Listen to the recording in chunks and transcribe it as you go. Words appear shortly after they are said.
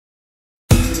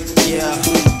Yeah.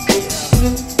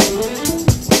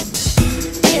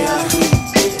 Yeah.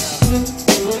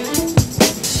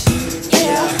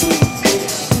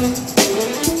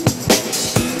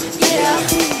 Yeah.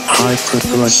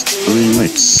 Hypercrush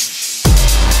Remix.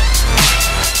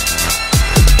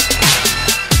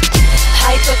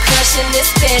 Hypercrushing this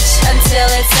bitch until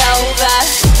it's over.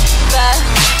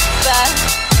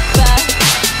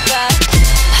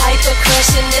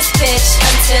 Hypercrushing this bitch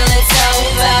until it's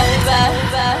over.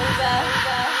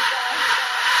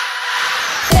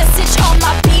 Message on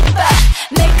my beeper,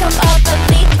 make 'em a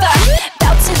believer.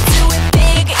 About to do it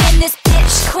big in this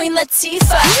bitch, Queen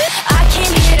Latifah. I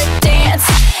came here to dance,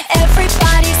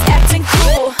 everybody's acting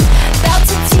cool. About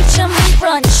to teach 'em who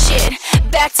run shit,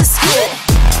 back to school.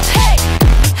 Hey,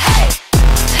 hey,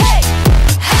 hey,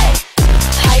 hey.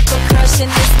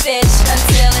 Hypercrushing this bitch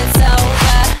until it's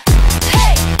over.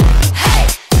 Hey, hey,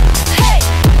 hey,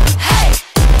 hey.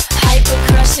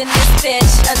 Hypercrushing this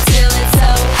bitch until it's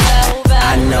over.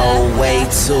 I know way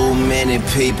too many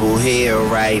people here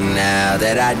right now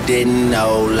that I didn't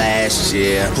know last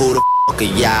year. Who the fuck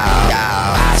are y'all?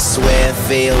 I swear it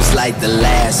feels like the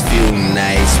last few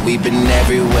nights we've been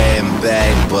everywhere and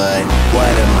back, but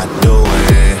what am I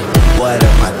doing? What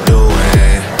am I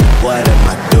doing? What am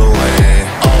I doing?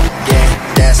 Oh yeah,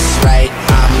 that's right,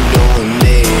 I'm doing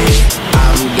me.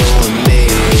 I'm doing me.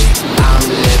 I'm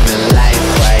living life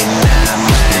right now,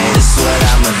 man. This is what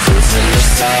I'ma do till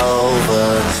it's over,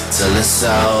 till it's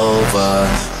over.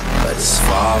 But it's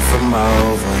far from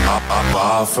over,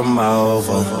 far from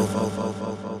over.